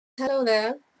Hello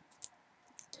there.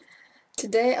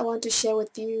 Today I want to share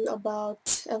with you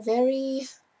about a very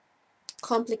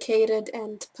complicated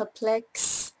and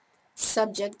perplexed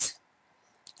subject.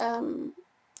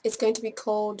 It's going to be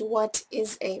called What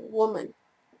is a Woman?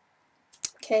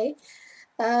 Okay.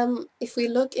 If we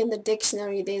look in the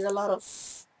dictionary, there's a lot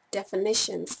of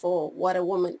definitions for what a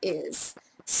woman is.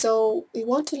 So we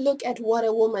want to look at what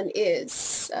a woman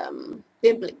is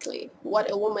biblically,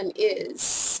 what a woman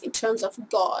is in terms of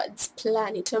God's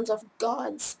plan, in terms of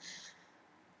God's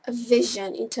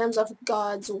vision, in terms of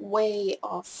God's way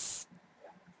of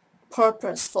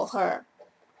purpose for her.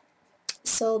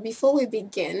 So before we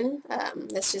begin,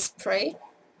 let's just pray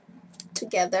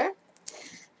together.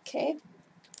 Okay.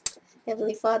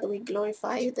 Heavenly Father, we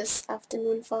glorify you this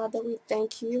afternoon, Father. We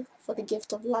thank you for the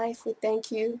gift of life. We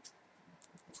thank you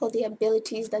for the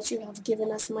abilities that you have given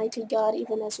us, mighty God,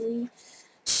 even as we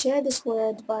share this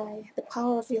word by the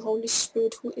power of your Holy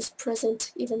Spirit who is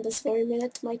present even this very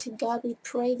minute. Mighty God, we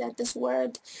pray that this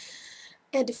word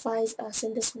edifies us,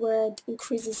 and this word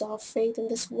increases our faith,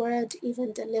 and this word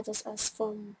even delivers us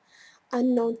from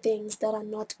unknown things that are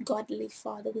not godly.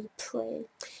 Father, we pray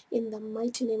in the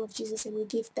mighty name of Jesus, and we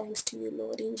give thanks to you,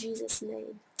 Lord, in Jesus'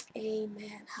 name.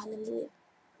 Amen. Hallelujah.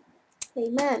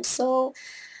 Amen. So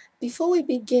before we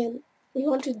begin, we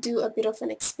want to do a bit of an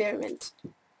experiment.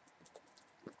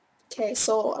 Okay,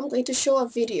 so I'm going to show a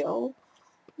video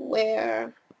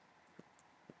where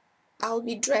I'll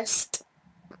be dressed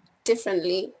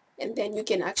differently, and then you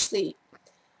can actually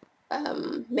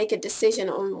make a decision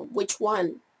on which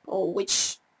one or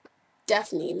which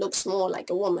Daphne looks more like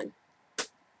a woman.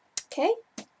 Okay,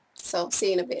 so see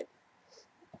you in a bit.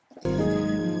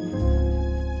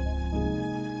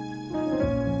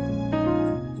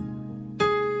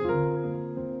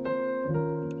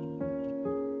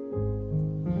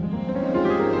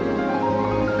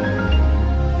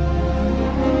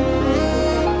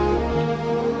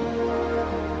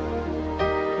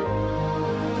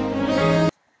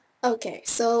 Okay,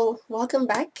 so welcome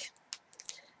back.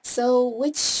 So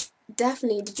which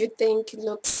Daphne did you think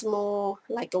looks more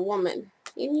like a woman,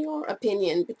 in your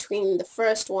opinion, between the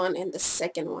first one and the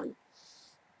second one?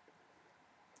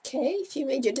 Okay, if you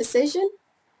made your decision.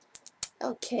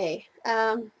 Okay,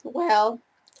 well,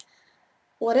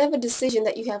 whatever decision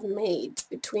that you have made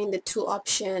between the two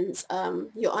options,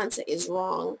 your answer is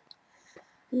wrong.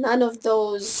 None of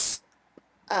those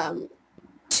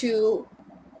two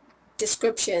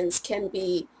descriptions can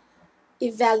be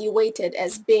evaluated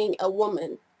as being a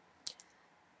woman.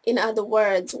 In other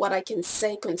words, what I can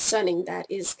say concerning that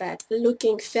is that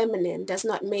looking feminine does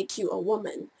not make you a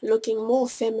woman. Looking more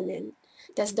feminine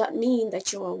does not mean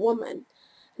that you're a woman.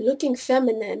 Looking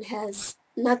feminine has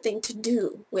nothing to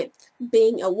do with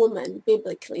being a woman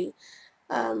biblically.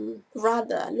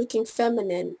 Rather, looking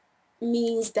feminine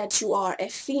means that you are a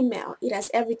female. It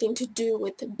has everything to do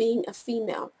with being a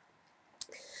female.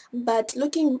 But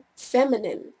looking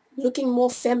more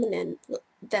feminine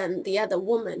than the other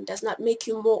woman does not make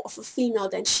you more of a female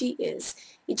than she is.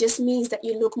 It just means that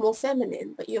you look more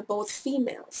feminine, but you're both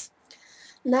females.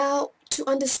 Now, to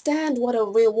understand what a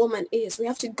real woman is, we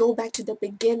have to go back to the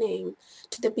beginning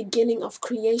of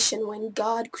creation, when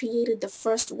God created the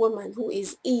first woman, who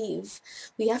is Eve.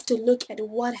 We have to look at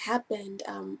what happened,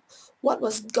 what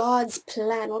was God's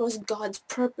plan, what was God's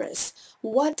purpose,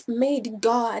 what made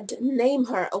God name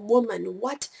her a woman,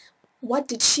 what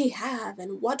did she have,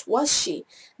 and what was she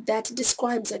that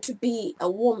describes her to be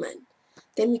a woman.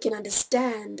 Then we can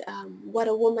understand what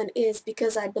a woman is,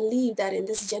 because I believe that in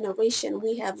this generation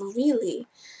we have really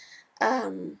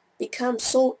become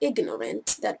so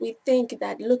ignorant that we think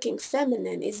that looking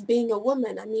feminine is being a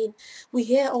woman. I mean, we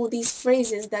hear all these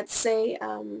phrases that say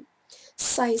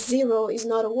size 0 is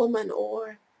not a woman,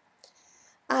 or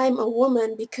I'm a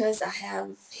woman because I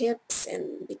have hips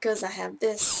and because I have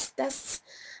this. That's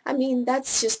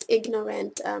just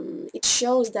ignorant. It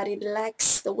shows that it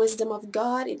lacks the wisdom of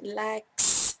God. It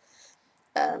lacks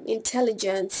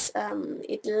intelligence.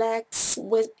 It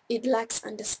lacks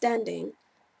understanding.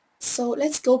 So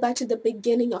let's go back to the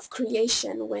beginning of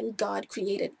creation, when God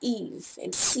created Eve,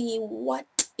 and see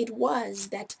what it was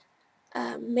that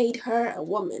made her a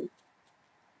woman.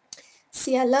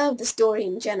 See, I love the story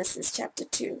in Genesis chapter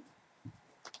 2.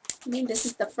 I mean, this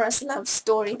is the first love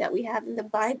story that we have in the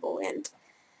Bible, and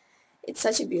it's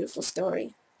such a beautiful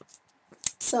story.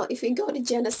 So if we go to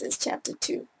Genesis chapter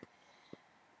 2,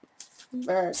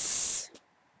 verse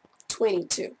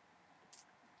 22.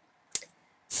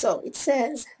 So it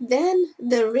says, "Then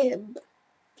the rib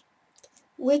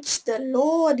which the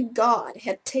Lord God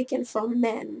had taken from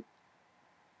man,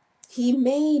 he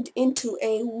made into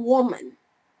a woman,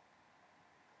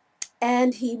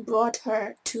 and he brought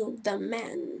her to the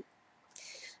man.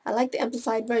 I like the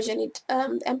Amplified Version.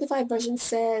 The Amplified Version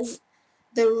says,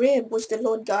 the rib which the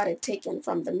Lord God had taken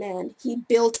from the man, he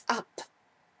built up.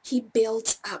 He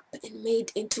built up and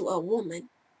made into a woman.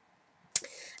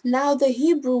 Now the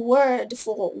Hebrew word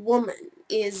for woman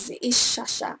is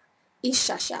ishasha.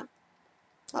 Ishasha.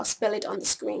 I'll spell it on the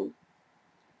screen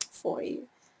for you.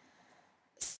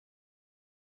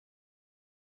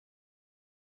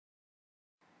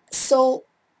 So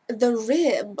the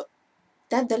rib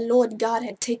that the Lord God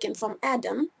had taken from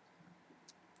Adam,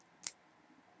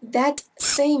 that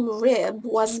same rib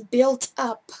was built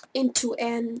up into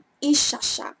an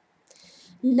ishasha.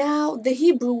 Now the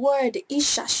Hebrew word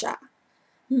ishasha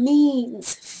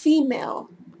means female,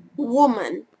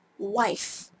 woman,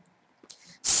 wife.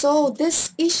 So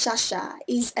this ishasha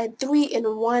is a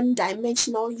 3-in-1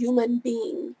 dimensional human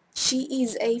being. She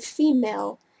is a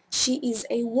female, she is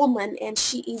a woman, and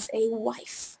she is a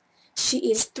wife.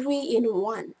 She is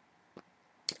 3-in-1.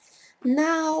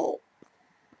 Now,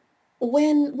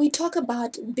 when we talk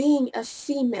about being a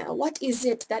female, what is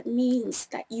it that means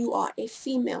that you are a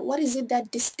female? What is it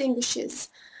that distinguishes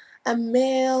a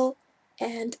male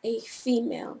and a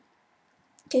female?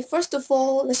 Okay, first of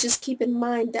all, let's just keep in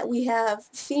mind that we have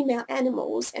female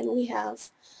animals and we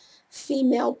have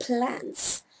female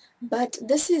plants. But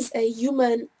this is a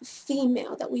human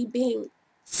female that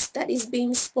is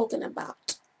being spoken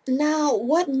about. Now,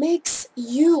 what makes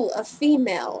you a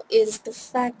female is the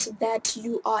fact that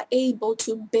you are able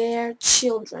to bear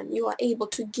children. You are able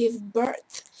to give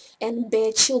birth and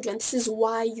bear children. This is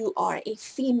why you are a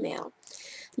female.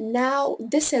 Now,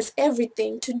 this has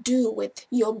everything to do with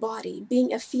your body.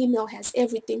 Being a female has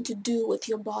everything to do with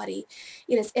your body.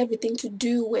 It has everything to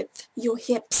do with your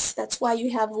hips. That's why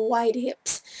you have wide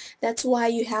hips. That's why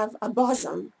you have a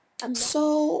bosom.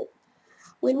 So,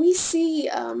 when we see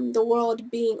the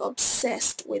world being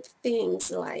obsessed with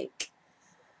things like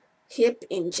hip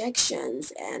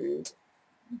injections and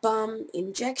bum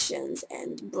injections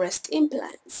and breast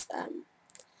implants,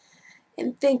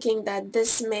 and thinking that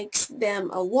this makes them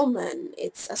a woman,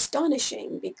 it's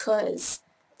astonishing, because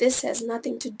this has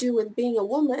nothing to do with being a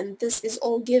woman. This is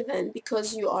all given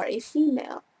because you are a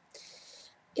female.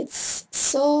 It's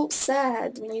so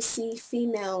sad when you see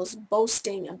females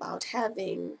boasting about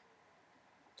having,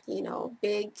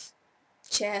 big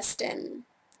chest and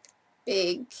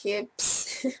big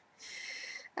hips.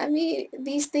 I mean,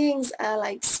 these things are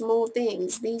like small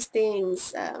things. These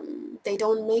things, they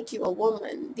don't make you a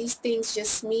woman. These things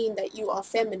just mean that you are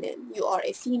feminine. You are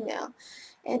a female.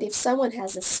 And if someone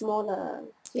has a smaller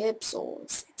hips or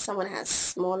someone has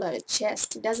smaller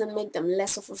chest, it doesn't make them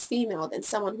less of a female than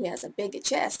someone who has a bigger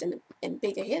chest and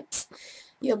bigger hips.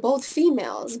 You're both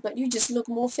females, but you just look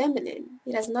more feminine.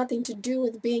 It has nothing to do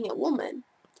with being a woman.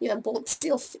 You're both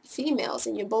still females,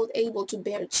 and you're both able to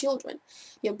bear children.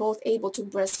 You're both able to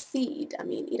breastfeed. I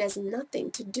mean, it has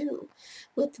nothing to do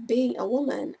with being a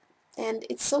woman. And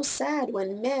it's so sad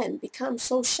when men become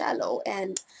so shallow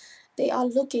and they are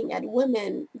looking at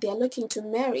women, they are looking to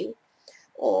marry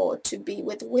or to be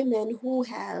with women who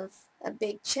have a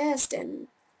big chest and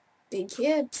big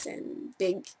hips and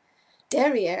big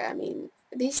derriere. I mean,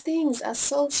 these things are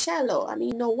so shallow. I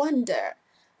mean, no wonder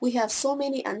we have so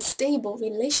many unstable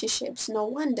relationships. No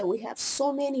wonder we have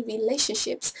so many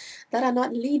relationships that are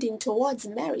not leading towards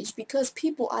marriage, because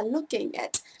people are looking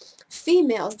at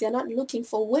females. They're not looking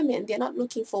for women. They're not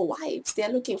looking for wives.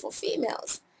 They're looking for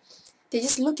females. They're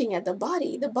just looking at the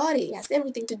body. The body has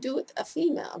everything to do with a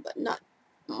female, but not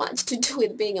much to do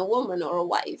with being a woman or a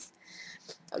wife.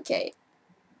 Okay.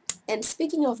 And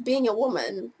speaking of being a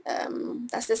woman,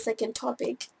 that's the second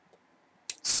topic.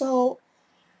 So,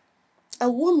 a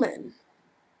woman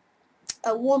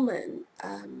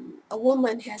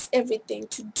has everything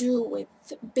to do with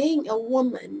being a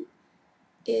woman.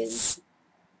 Is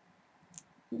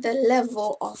the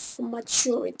level of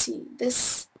maturity.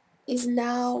 This is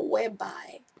now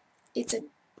whereby it's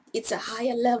a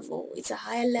higher level. It's a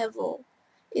higher level.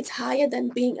 It's higher than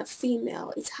being a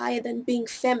female. It's higher than being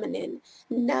feminine.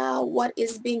 Now what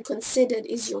is being considered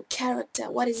is your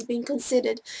character. What is being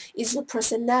considered is your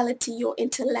personality, your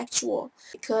intellectual.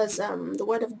 Because the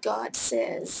Word of God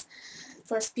says,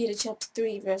 1 Peter chapter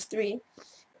 3, verse 3,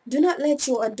 do not let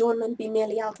your adornment be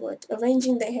merely outward,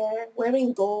 arranging the hair,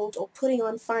 wearing gold, or putting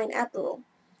on fine apparel.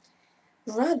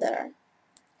 Rather,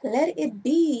 let it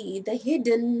be the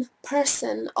hidden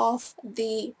person of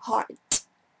the heart,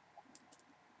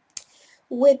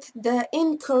 with the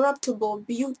incorruptible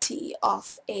beauty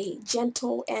of a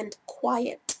gentle and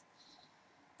quiet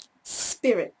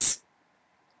spirit,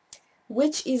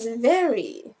 which is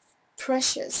very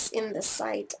precious in the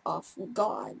sight of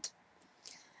God.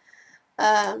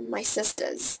 My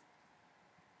sisters,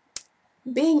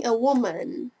 being a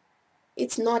woman,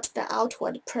 it's not the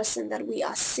outward person that we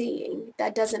are seeing.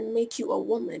 That doesn't make you a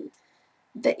woman.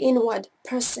 The inward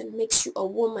person makes you a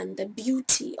woman, the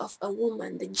beauty of a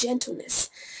woman, the gentleness,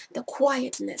 the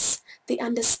quietness, the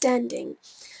understanding,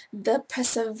 the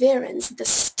perseverance, the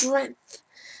strength,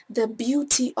 the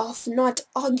beauty of not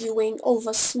arguing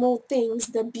over small things,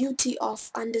 the beauty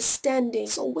of understanding.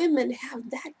 So women have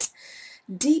that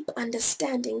deep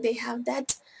understanding. They have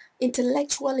that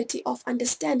intellectuality of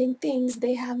understanding things.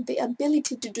 They have the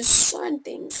ability to discern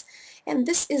things. And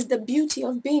this is the beauty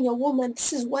of being a woman.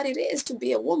 This is what it is to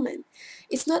be a woman.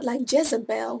 It's not like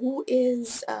Jezebel, who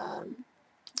is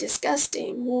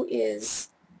disgusting, who is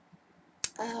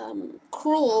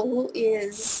cruel, who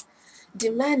is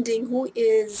demanding, who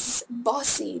is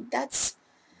bossy. That's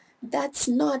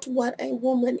not what a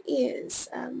woman is.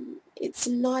 It's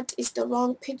the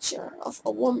wrong picture of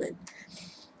a woman.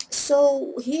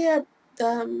 So here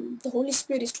the Holy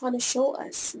Spirit is trying to show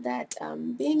us that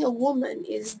being a woman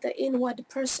is the inward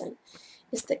person.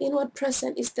 It's the inward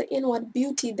person, it's the inward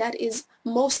beauty that is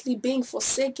mostly being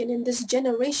forsaken in this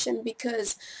generation,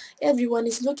 because everyone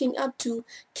is looking up to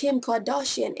Kim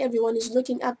Kardashian, everyone is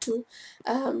looking up to,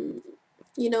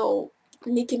 you know,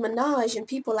 Nicki Minaj and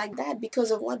people like that because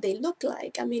of what they look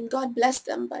like. I mean, God bless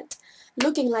them, but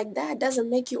looking like that doesn't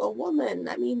make you a woman.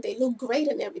 I mean, they look great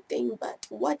and everything, but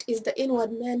what is the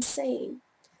inward man saying?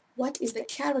 What is the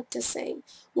character saying?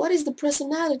 What is the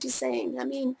personality saying? I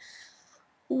mean,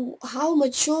 how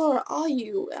mature are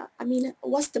you? I mean,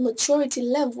 what's the maturity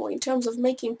level in terms of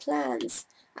making plans?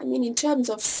 I mean, in terms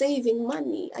of saving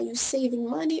money, are you saving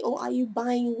money or are you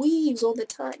buying weaves all the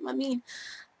time? I mean,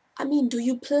 do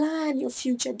you plan your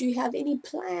future? Do you have any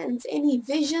plans, any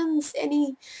visions,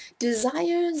 any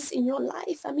desires in your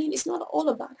life? I mean, it's not all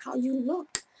about how you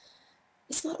look.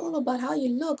 It's not all about how you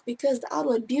look, because the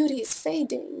outward beauty is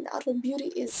fading. The outward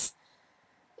beauty is,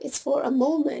 it's for a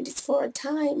moment, it's for a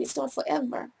time, it's not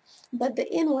forever. But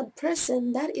the inward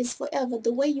person, that is forever.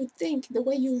 The way you think, the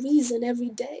way you reason every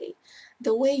day,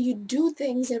 the way you do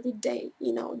things every day,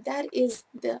 you know, that is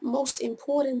the most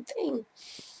important thing.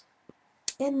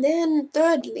 And then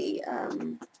thirdly,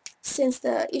 since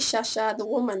the Ishasha, the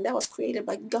woman that was created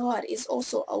by God, is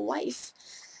also a wife,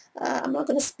 I'm not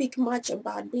going to speak much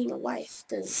about being a wife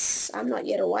because I'm not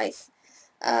yet a wife.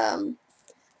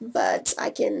 But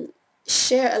I can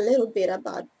share a little bit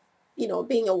about, you know,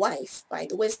 being a wife by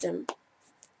the wisdom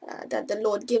that the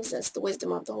Lord gives us, the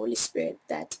wisdom of the Holy Spirit,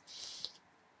 that,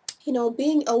 you know,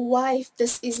 being a wife,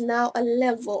 this is now a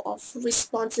level of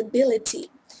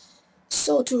responsibility.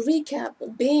 So to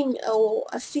recap, being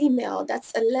a female,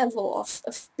 that's a level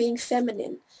of being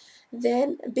feminine.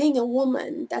 Then being a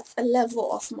woman, that's a level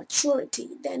of maturity.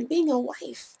 Then being a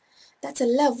wife, that's a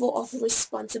level of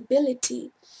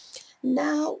responsibility.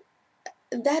 Now,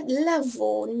 that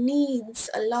level needs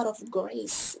a lot of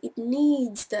grace. It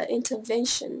needs the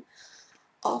intervention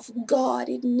of God.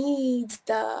 It needs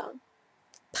the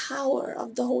power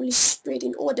of the Holy Spirit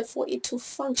in order for it to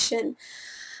function.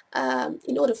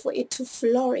 In order for it to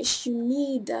flourish, you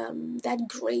need that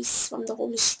grace from the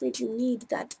Holy Spirit. You need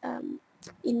that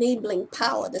enabling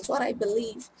power. That's what I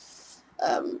believe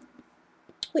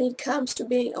when it comes to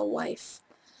being a wife.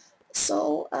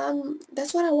 So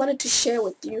that's what I wanted to share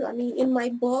with you. I mean, in my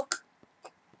book,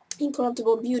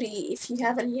 Incorruptible Beauty, if you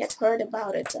haven't yet heard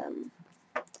about it,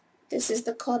 this is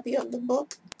the copy of the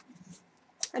book.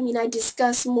 I mean, I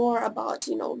discuss more about,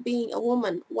 you know, being a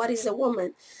woman. What is a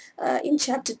woman? In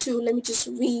chapter 2, let me just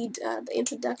read the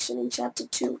introduction in chapter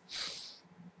 2.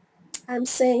 I'm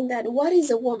saying that what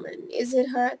is a woman? Is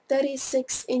it her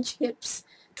 36-inch hips,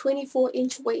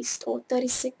 24-inch waist, or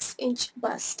 36-inch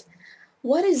bust?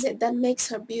 What is it that makes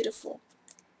her beautiful?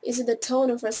 Is it the tone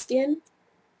of her skin?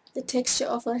 The texture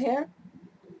of her hair?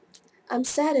 I'm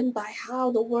saddened by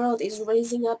how the world is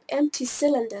raising up empty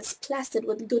cylinders plastered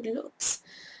with good looks.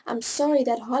 I'm sorry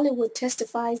that Hollywood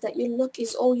testifies that your look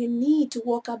is all you need to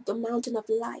walk up the mountain of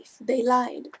life. They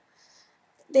lied.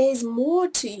 There is more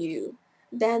to you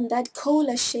than that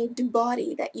cola-shaped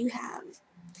body that you have.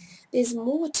 There's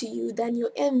more to you than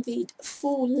your envied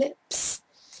full lips.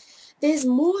 There's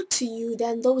more to you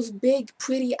than those big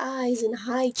pretty eyes and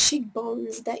high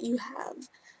cheekbones that you have.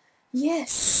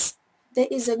 Yes, there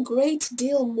is a great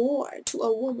deal more to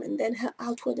a woman than her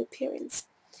outward appearance.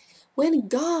 When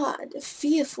God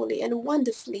fearfully and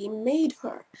wonderfully made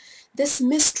her, this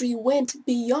mystery went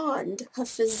beyond her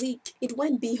physique. It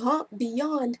went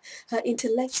beyond her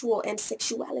intellectual and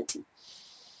sexuality.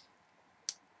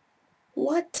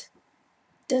 What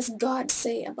does God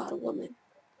say about a woman?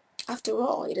 After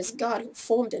all, it is God who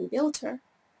formed and built her.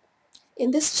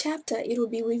 In this chapter, it will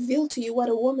be revealed to you what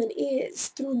a woman is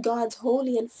through God's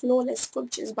holy and flawless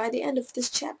scriptures. By the end of this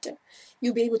chapter,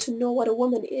 you'll be able to know what a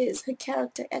woman is, her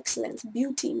character, excellence,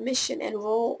 beauty, mission, and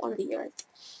role on the earth.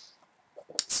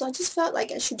 So I just felt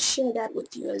like I should share that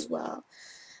with you as well.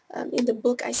 In the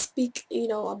book, I speak,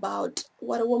 about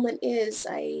what a woman is.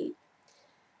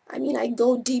 I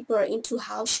go deeper into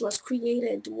how she was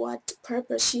created, what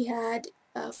purpose she had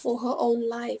for her own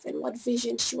life, and what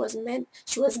vision she was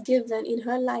given in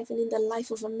her life and in the life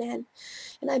of a man.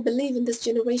 And I believe in this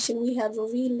generation we have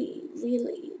really,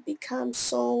 really become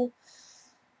so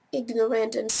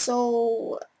ignorant and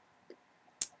so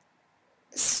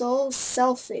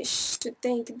selfish to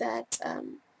think that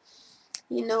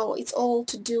it's all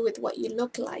to do with what you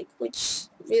look like, which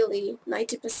really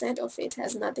 90% of it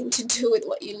has nothing to do with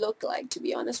what you look like, to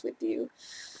be honest with you.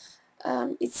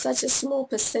 It's such a small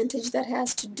percentage that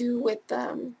has to do with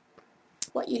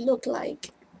what you look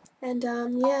like. And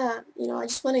yeah, I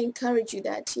just want to encourage you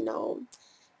that,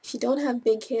 if you don't have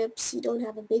big hips, you don't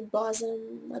have a big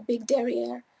bosom, a big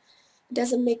derriere, it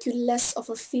doesn't make you less of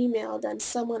a female than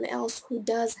someone else who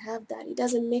does have that. It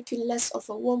doesn't make you less of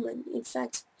a woman. In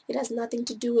fact, it has nothing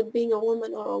to do with being a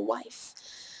woman or a wife.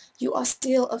 You are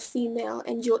still a female,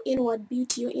 and your inward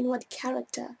beauty, your inward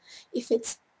character, if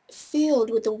it's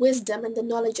filled with the wisdom and the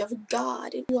knowledge of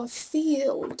God, if you are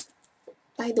filled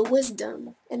by the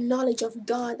wisdom and knowledge of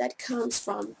God that comes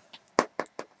from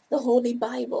the Holy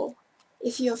Bible,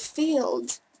 if you're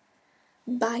filled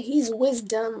by His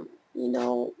wisdom,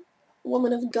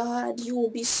 woman of God, you will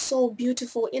be so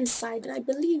beautiful inside. And I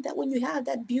believe that when you have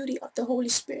that beauty of the Holy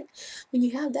Spirit, when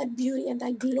you have that beauty and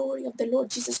that glory of the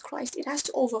Lord Jesus Christ, it has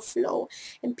to overflow.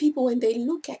 And people, when they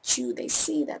look at you, they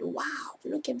see that, wow,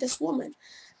 look at this woman.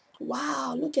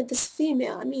 Wow, look at this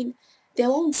female. I mean, they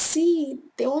won't see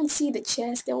the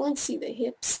chest, they won't see the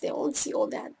hips, they won't see all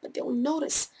that, but they'll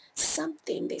notice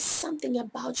something. There's something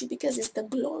about you, because it's the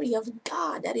glory of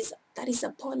God that is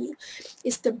upon you.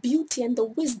 It's the beauty and the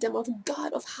wisdom of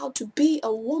God of how to be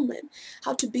a woman,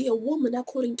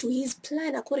 according to His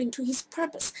plan, according to His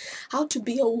purpose, how to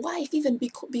be a wife even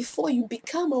before you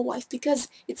become a wife, because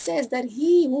it says that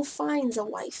he who finds a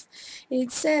wife, and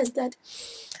it says that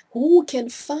who can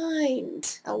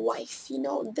find a wife?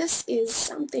 This is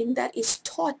something that is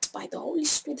taught by the Holy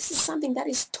Spirit. This is something that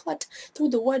is taught through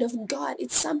the Word of God.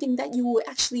 It's something that you will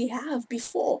actually have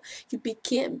before you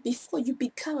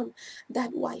become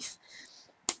that wife.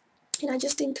 And I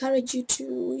just encourage you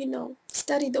to,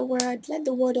 study the Word. Let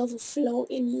the Word overflow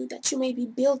in you, that you may be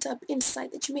built up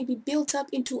inside, that you may be built up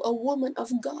into a woman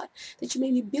of God, that you may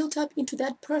be built up into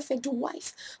that perfect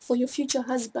wife for your future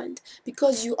husband,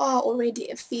 because you are already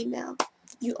a female.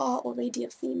 You are already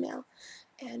a female.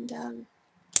 And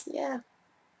yeah,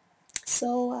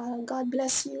 so God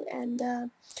bless you, and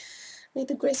may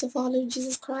the grace of our Lord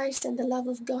Jesus Christ and the love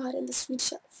of God and the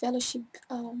sweet fellowship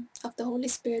of the Holy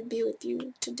Spirit be with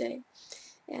you today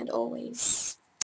and always.